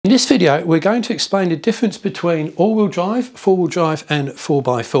In this video, we're going to explain the difference between all-wheel drive, four-wheel drive and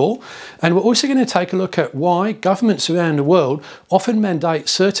 4x4, and we're also going to take a look at why governments around the world often mandate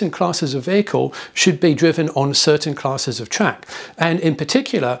certain classes of vehicle should be driven on certain classes of track. And in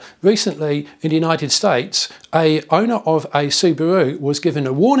particular, recently in the United States, an owner of a Subaru was given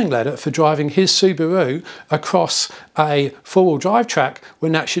a warning letter for driving his Subaru across a four-wheel drive track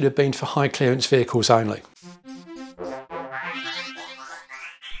when that should have been for high clearance vehicles only.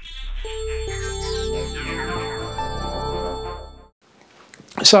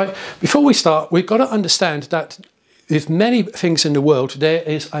 So before we start, we've got to understand that with many things in the world, there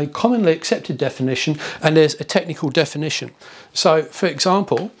is a commonly accepted definition and there's a technical definition. So for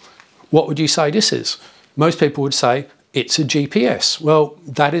example, what would you say this is? Most people would say it's a GPS. Well,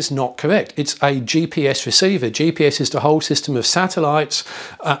 that is not correct. It's a GPS receiver. GPS is the whole system of satellites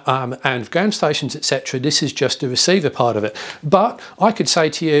and ground stations, etc. This is just the receiver part of it. But I could say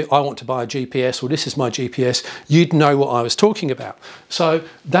to you, I want to buy a GPS, or this is my GPS. You'd know what I was talking about. So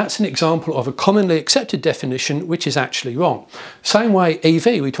that's an example of a commonly accepted definition, which is actually wrong. Same way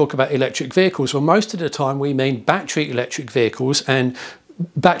EV, we talk about electric vehicles. Well, most of the time we mean battery electric vehicles, and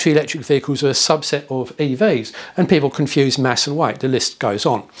battery electric vehicles are a subset of EVs, and people confuse mass and weight. The list goes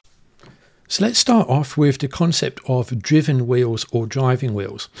on. So let's start off with the concept of driven wheels or driving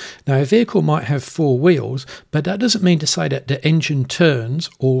wheels. Now, a vehicle might have four wheels, but that doesn't mean to say that the engine turns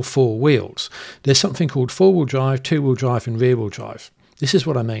all four wheels. There's something called four-wheel drive, two-wheel drive and rear-wheel drive. This is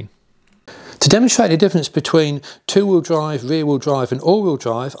what I mean. To demonstrate the difference between two-wheel drive, rear-wheel drive and all-wheel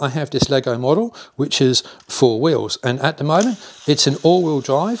drive, I have this Lego model which is four wheels, and at the moment it's an all-wheel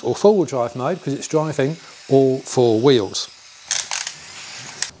drive or four-wheel drive mode because it's driving all four wheels.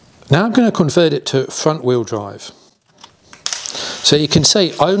 Now I'm going to convert it to front-wheel drive. So you can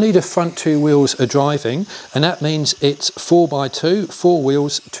see only the front two wheels are driving, and that means it's 4x2, four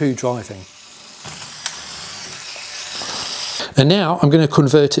wheels, two driving. And now I'm going to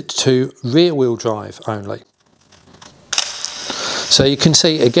convert it to rear wheel drive only. So you can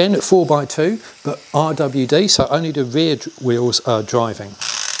see again 4x2, but AWD, so only the rear wheels are driving.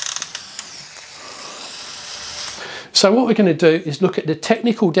 So what we're going to do is look at the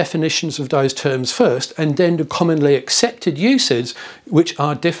technical definitions of those terms first, and then the commonly accepted uses which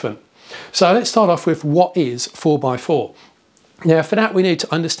are different. So let's start off with what is 4x4. Now for that we need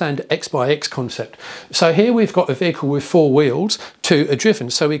to understand the X by X concept. So here we've got a vehicle with four wheels, two are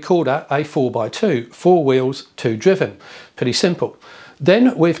driven, so we call that a 4x2, four wheels, two driven. Pretty simple.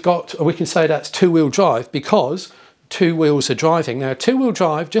 Then we can say that's two-wheel drive because two wheels are driving. Now two-wheel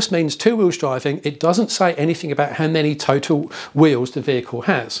drive just means two wheels driving. It doesn't say anything about how many total wheels the vehicle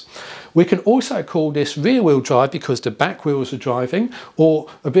has. We can also call this rear wheel drive because the back wheels are driving,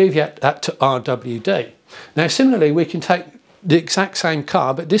 or abbreviate that to RWD. Now similarly we can take the exact same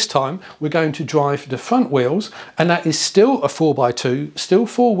car, but this time we're going to drive the front wheels, and that is still a 4x2, still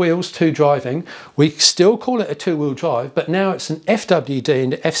four wheels, two driving. We still call it a two-wheel drive, but now it's an FWD,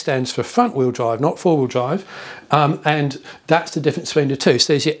 and the F stands for front wheel drive, not four-wheel drive, and that's the difference between the two.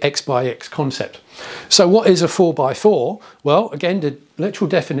 So there's your X by X concept. So what is a 4x4? Well, again, the literal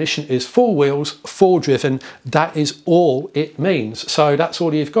definition is four wheels, four driven. That is all it means. So that's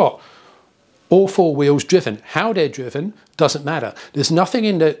all you've got. All four wheels driven. How they're driven doesn't matter. There's nothing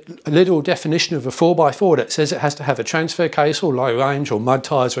in the literal definition of a 4x4 that says it has to have a transfer case or low range or mud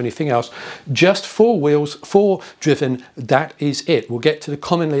tyres or anything else. Just four wheels, four driven, that is it. We'll get to the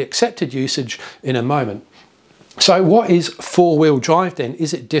commonly accepted usage in a moment. So what is four-wheel drive then?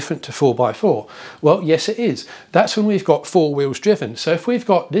 Is it different to 4x4? Well, yes it is. That's when we've got four wheels driven. So if we've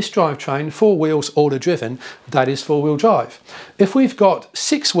got this drivetrain, four wheels all are driven, that is four-wheel drive. If we've got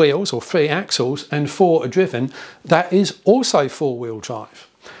six wheels or three axles and four are driven, that is also four-wheel drive.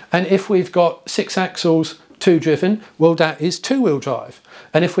 And if we've got six axles, two driven, well that is two-wheel drive.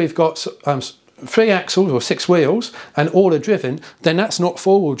 And if we've got three axles or six wheels and all are driven, then that's not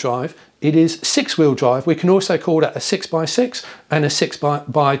four-wheel drive, it is six-wheel drive. We can also call that a 6x6 and a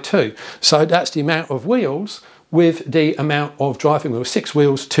 6x2. So that's the amount of wheels with the amount of driving wheels, six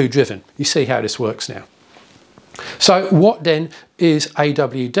wheels, two driven. You see how this works now. So what then is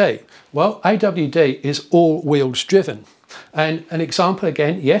AWD? Well, AWD is all wheels driven. And an example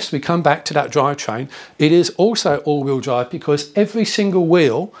again, yes, we come back to that drivetrain. It is also all-wheel drive because every single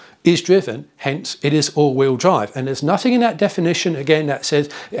wheel is driven, hence it is all-wheel drive. And there's nothing in that definition, again, that says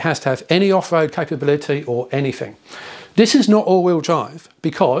it has to have any off-road capability or anything. This is not all-wheel drive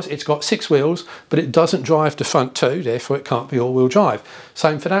because it's got six wheels, but it doesn't drive the front two, therefore it can't be all-wheel drive.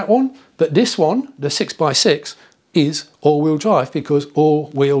 Same for that one, but this one, the 6x6, is all-wheel drive because all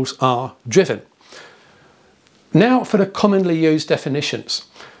wheels are driven. Now for the commonly used definitions.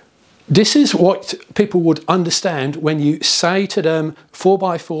 This is what people would understand when you say to them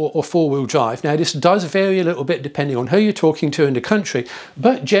 4x4 or four-wheel drive. Now, this does vary a little bit depending on who you're talking to in the country,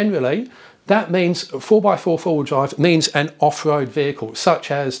 but generally that means 4x4 four-wheel drive means an off-road vehicle,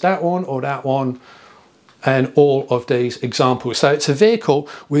 such as that one or that one, and all of these examples. So it's a vehicle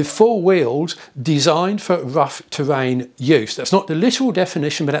with four wheels designed for rough terrain use. That's not the literal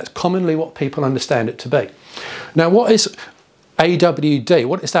definition, but that's commonly what people understand it to be. Now, what is AWD?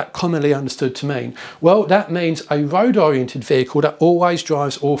 What is that commonly understood to mean? Well, that means a road-oriented vehicle that always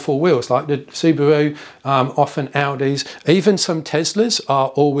drives all four wheels, like the Subaru, often Audis, even some Teslas are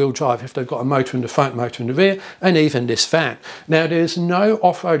all-wheel drive if they've got a motor in the front, motor in the rear, and even this van. Now, there's no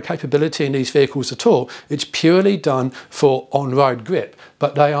off-road capability in these vehicles at all. It's purely done for on-road grip,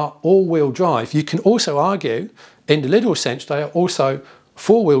 but they are all-wheel drive. You can also argue, in the literal sense, they are also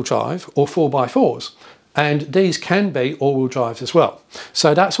four-wheel drive or 4x4s. And these can be all-wheel drives as well.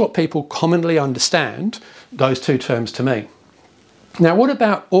 So that's what people commonly understand those two terms to mean. Now, what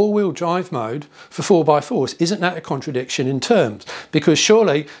about all-wheel drive mode for 4x4s? Isn't that a contradiction in terms? Because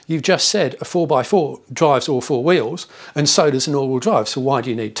surely you've just said a 4x4 drives all four wheels, and so does an all-wheel drive, so why do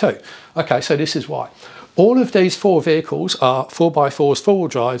you need two? Okay, so this is why. All of these four vehicles are 4x4s, four-wheel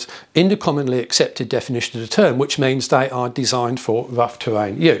drives in the commonly accepted definition of the term, which means they are designed for rough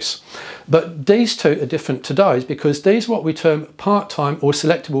terrain use. But these two are different to those because these are what we term part-time or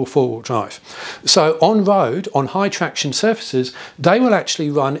selectable four-wheel drive. So on road, on high traction surfaces, they will actually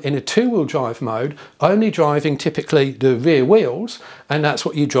run in a two-wheel drive mode, only driving typically the rear wheels, and that's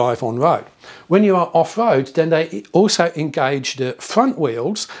what you drive on road. When you are off-road, then they also engage the front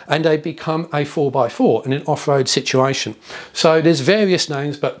wheels and they become a 4x4 in an off-road situation. So there's various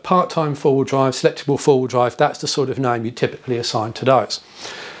names, but part-time four-wheel drive, selectable four-wheel drive, that's the sort of name you typically assign to those.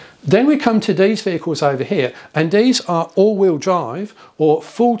 Then we come to these vehicles over here, and these are all-wheel drive or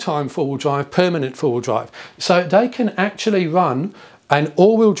full-time four-wheel drive, permanent four-wheel drive. So they can actually run an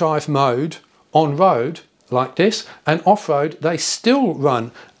all-wheel drive mode on road like this, and off-road they still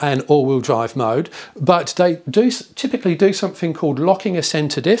run an all-wheel drive mode, but they typically do something called locking a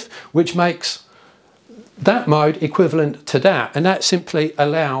centre diff, which makes that mode equivalent to that, and that simply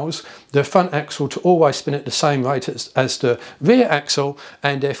allows the front axle to always spin at the same rate as the rear axle,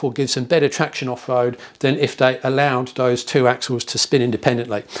 and therefore gives them better traction off-road than if they allowed those two axles to spin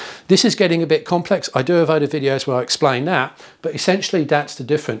independently. This is getting a bit complex. I do have other videos where I explain that, but essentially that's the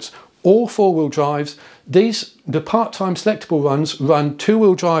difference. All four-wheel drives, the part-time selectable ones run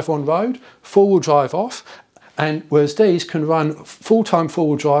two-wheel drive on road, four-wheel drive off, and whereas these can run full-time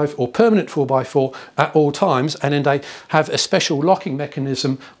four-wheel drive or permanent 4x4 at all times, and then they have a special locking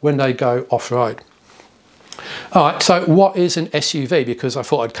mechanism when they go off-road. All right, so what is an SUV? Because I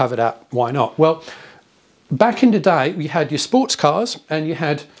thought I'd cover that, why not? Well, back in the day, we had your sports cars and you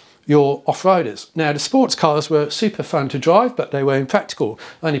had your off-roaders. Now, the sports cars were super fun to drive, but they were impractical.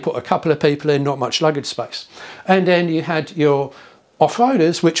 Only put a couple of people in, not much luggage space. And then you had your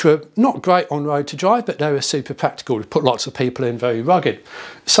off-roaders, which were not great on road to drive, but they were super practical to put lots of people in, very rugged.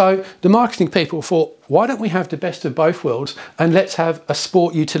 So the marketing people thought, why don't we have the best of both worlds and let's have a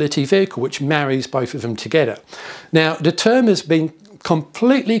sport utility vehicle which marries both of them together. Now, the term has been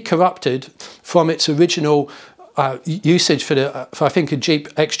completely corrupted from its original usage for I think a Jeep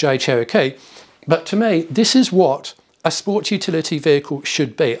XJ Cherokee, but to me this is what a sports utility vehicle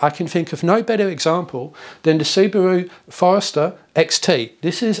should be. I can think of no better example than the Subaru Forester XT.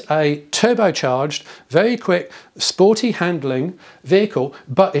 This is a turbocharged, very quick, sporty handling vehicle,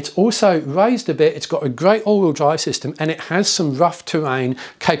 but it's also raised a bit. It's got a great all-wheel drive system and it has some rough terrain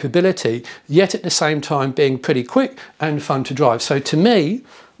capability, yet at the same time being pretty quick and fun to drive. So to me,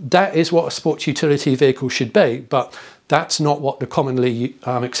 that is what a sports utility vehicle should be, but that's not what the commonly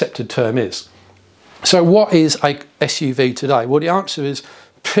accepted term is. So what is a SUV today? Well, the answer is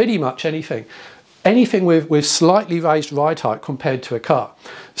pretty much anything. Anything with slightly raised ride height compared to a car.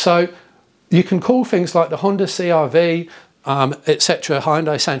 So you can call things like the Honda CR-V, etc.,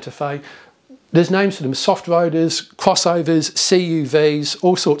 Hyundai Santa Fe. There's names for them: soft roaders, crossovers, CUVs,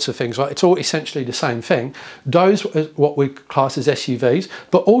 all sorts of things, right? It's all essentially the same thing. Those are what we class as SUVs,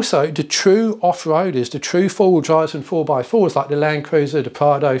 but also the true off-roaders, the true four-wheel drives and 4x4s like the Land Cruiser, the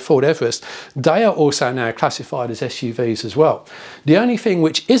Prado, Ford Everest, they are also now classified as SUVs as well. The only thing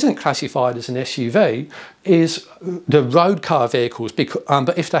which isn't classified as an SUV is the road car vehicles,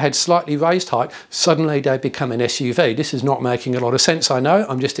 but if they had slightly raised height, suddenly they become an SUV. This is not making a lot of sense, I know.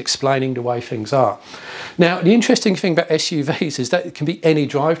 I'm just explaining the way things are. Now, the interesting thing about SUVs is that it can be any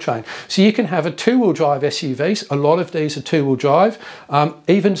drivetrain. So you can have a two-wheel drive SUVs. A lot of these are two-wheel drive.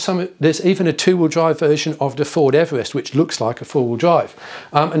 There's even a two-wheel drive version of the Ford Everest, which looks like a four-wheel drive.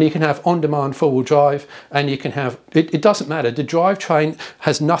 And you can have on-demand four-wheel drive, and you can have, it doesn't matter. The drivetrain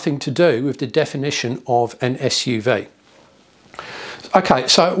has nothing to do with the definition of an SUV. Okay,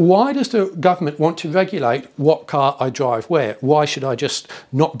 so why does the government want to regulate what car I drive where? Why should I just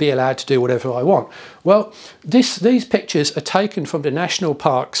not be allowed to do whatever I want? Well, these pictures are taken from the National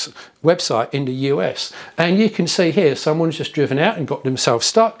Parks website in the US, and you can see here someone's just driven out and got themselves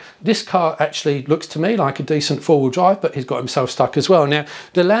stuck. This car actually looks to me like a decent four-wheel drive, but he's got himself stuck as well. Now,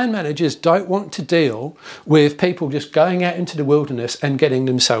 the land managers don't want to deal with people just going out into the wilderness and getting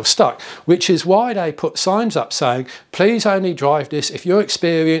themselves stuck, which is why they put signs up saying, please only drive this if you're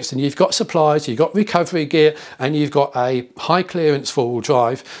experienced and you've got supplies, you've got recovery gear, and you've got a high clearance four-wheel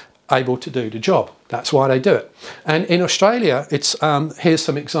drive able to do the job. That's why they do it. And in Australia, it's here's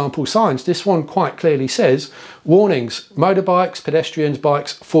some example signs. This one quite clearly says, warnings, motorbikes, pedestrians,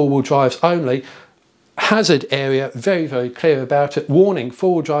 bikes, four-wheel drives only. Hazard area, very, very clear about it. Warning,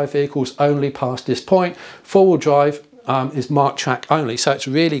 four-wheel drive vehicles only past this point. Four-wheel drive is marked track only, so it's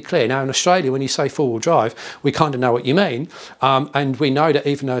really clear. Now in Australia, when you say four-wheel drive, we kind of know what you mean, and we know that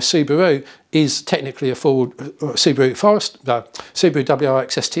even though Subaru is technically a Subaru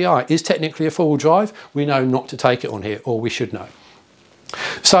WRX STI is technically a four-wheel drive, we know not to take it on here, or we should know.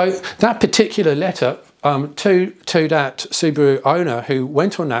 So that particular letter to that Subaru owner who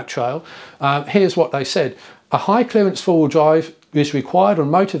went on that trail, here's what they said. A high clearance four-wheel drive is required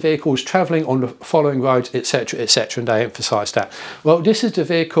on motor vehicles travelling on the following roads, etc, etc, and they emphasised that. Well, this is the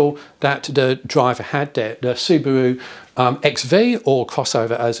vehicle that the driver had there, the Subaru XV, or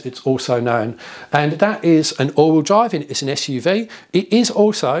crossover as it's also known, and that is an all-wheel drive, and it's an SUV. It is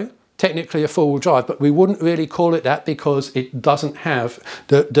also technically a four-wheel drive, but we wouldn't really call it that because it doesn't have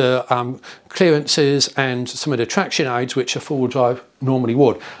the clearances and some of the traction aids which a four-wheel drive normally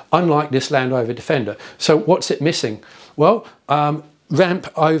would, unlike this Land Rover Defender. So what's it missing? Well,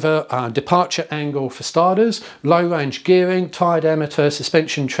 ramp over, departure angle for starters, low range gearing, tyre diameter,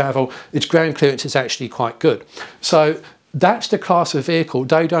 suspension travel. Its ground clearance is actually quite good. So that's the class of vehicle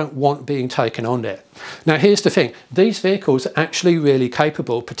they don't want being taken on there. Now here's the thing, these vehicles are actually really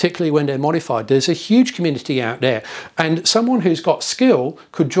capable, particularly when they're modified. There's a huge community out there, and someone who's got skill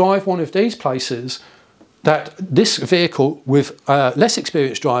could drive one of these places that this vehicle with a less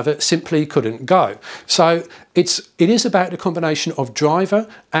experienced driver simply couldn't go. So it is about the combination of driver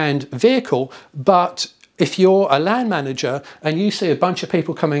and vehicle, but if you're a land manager and you see a bunch of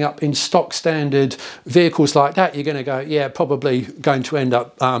people coming up in stock standard vehicles like that, you're going to go, yeah, probably going to end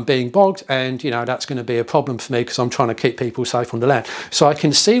up being bogged, and you know that's going to be a problem for me because I'm trying to keep people safe on the land. So I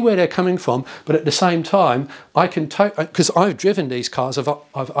can see where they're coming from, but at the same time, I can because I've driven these cars,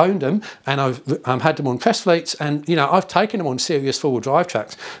 I've owned them, and I've had them on press fleets, and you know I've taken them on serious four-wheel drive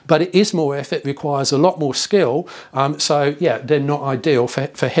tracks. But it is more effort, requires a lot more skill. So yeah, they're not ideal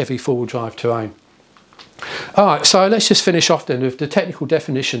for heavy four-wheel drive terrain. All right, so let's just finish off then with the technical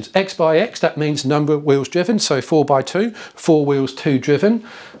definitions. X by X, that means number of wheels driven, so 4x2, 4 wheels 2 driven.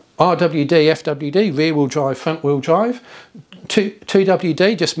 RWD, FWD, rear wheel drive, front wheel drive.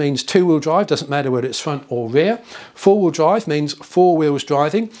 2WD just means two-wheel drive, doesn't matter whether it's front or rear. 4-wheel drive means 4 wheels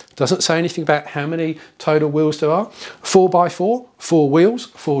driving, doesn't say anything about how many total wheels there are. 4x4, 4 wheels,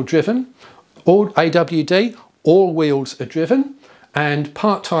 4 driven. All AWD, all wheels are driven. And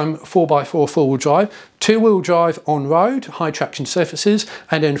part-time 4x4 four-wheel drive, 2-wheel drive on road, high traction surfaces,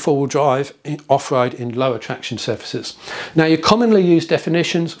 and then 4-wheel drive off-road in lower traction surfaces. Now your commonly used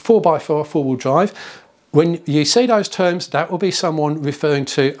definitions, 4x4 four-wheel drive, when you see those terms, that will be someone referring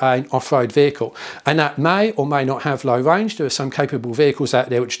to an off-road vehicle, and that may or may not have low range. There are some capable vehicles out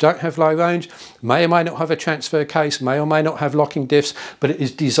there which don't have low range, may or may not have a transfer case, may or may not have locking diffs, but it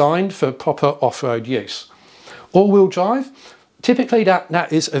is designed for proper off-road use. All-wheel drive, typically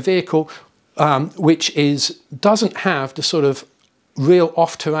that is a vehicle which doesn't have the sort of real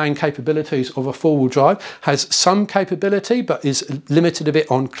off-terrain capabilities of a four-wheel drive, has some capability but is limited a bit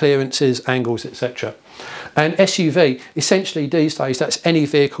on clearances, angles, etc. And SUV, essentially these days, that's any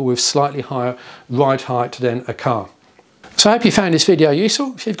vehicle with slightly higher ride height than a car. So I hope you found this video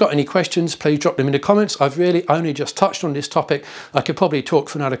useful. If you've got any questions, please drop them in the comments. I've really only just touched on this topic. I could probably talk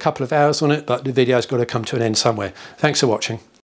for another couple of hours on it, but the video's got to come to an end somewhere. Thanks for watching.